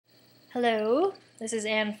Hello, this is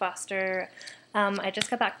Ann Foster. I just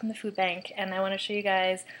got back from the food bank and I want to show you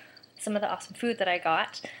guys some of the awesome food that I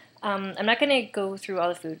got. I'm not going to go through all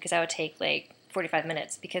the food because that would take like 45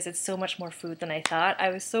 minutes because it's so much more food than I thought. I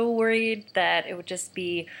was so worried that it would just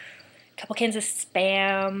be a couple cans of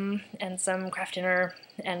Spam and some Kraft Dinner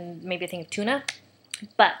and maybe a thing of tuna.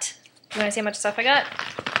 But you want to see how much stuff I got?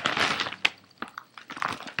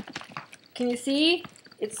 Can you see?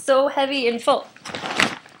 It's so heavy and full.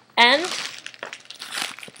 And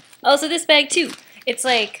also this bag too. It's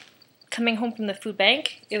like coming home from the food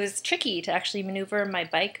bank. It was tricky to actually maneuver my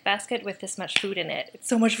bike basket with this much food in it. It's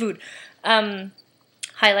so much food.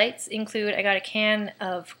 Highlights include I got a can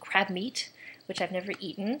of crab meat, which I've never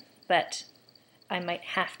eaten, but I might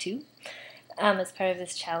have to as part of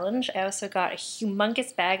this challenge. I also got a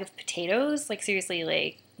humongous bag of potatoes, like seriously,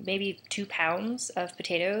 like maybe 2 pounds of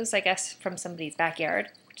potatoes, I guess, from somebody's backyard,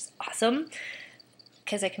 which is awesome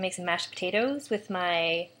because I can make some mashed potatoes with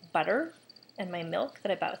my butter and my milk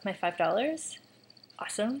that I bought with my $5.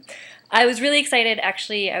 Awesome. I was really excited,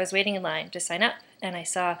 actually. I was waiting in line to sign up, and I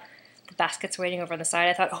saw the baskets waiting over on the side.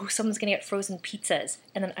 I thought, oh, someone's going to get frozen pizzas,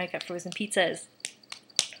 and then I got frozen pizzas,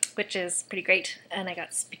 which is pretty great. And I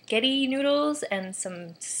got spaghetti noodles and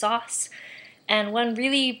some sauce, and one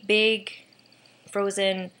really big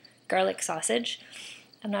frozen garlic sausage.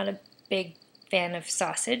 I'm not a big fan of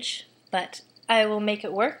sausage, but I will make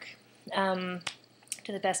it work to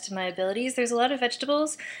the best of my abilities. There's a lot of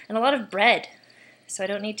vegetables and a lot of bread, so I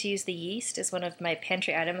don't need to use the yeast as one of my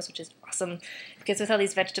pantry items, which is awesome, because with all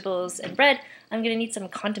these vegetables and bread, I'm going to need some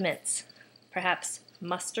condiments. Perhaps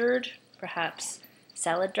mustard, perhaps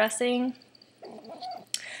salad dressing.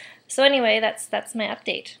 So anyway, that's my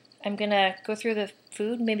update. I'm going to go through the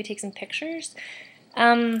food, maybe take some pictures,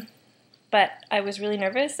 but I was really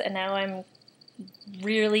nervous, and now I'm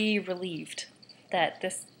really relieved that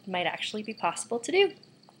this might actually be possible to do.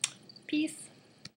 Peace.